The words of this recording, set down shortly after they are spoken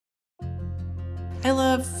I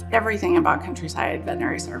love everything about Countryside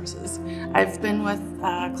Veterinary Services. I've been with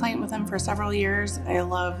a client with them for several years. I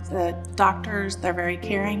love the doctors. They're very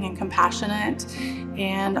caring and compassionate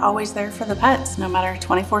and always there for the pets, no matter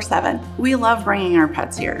 24/7. We love bringing our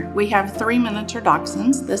pets here. We have 3 miniature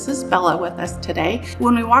dachshunds. This is Bella with us today.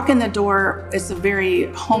 When we walk in the door, it's a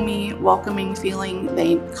very homey, welcoming feeling.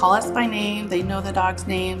 They call us by name. They know the dog's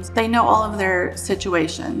names. They know all of their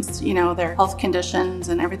situations, you know, their health conditions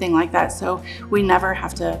and everything like that. So we never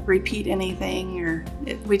have to repeat anything,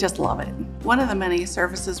 we just love it. One of the many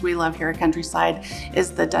services we love here at Countryside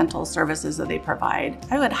is the dental services that they provide.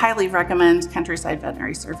 I would highly recommend Countryside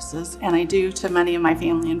Veterinary Services, and I do to many of my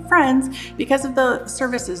family and friends because of the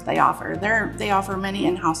services they offer. They offer many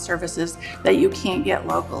in-house services that you can't get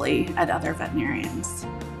locally at other veterinarians.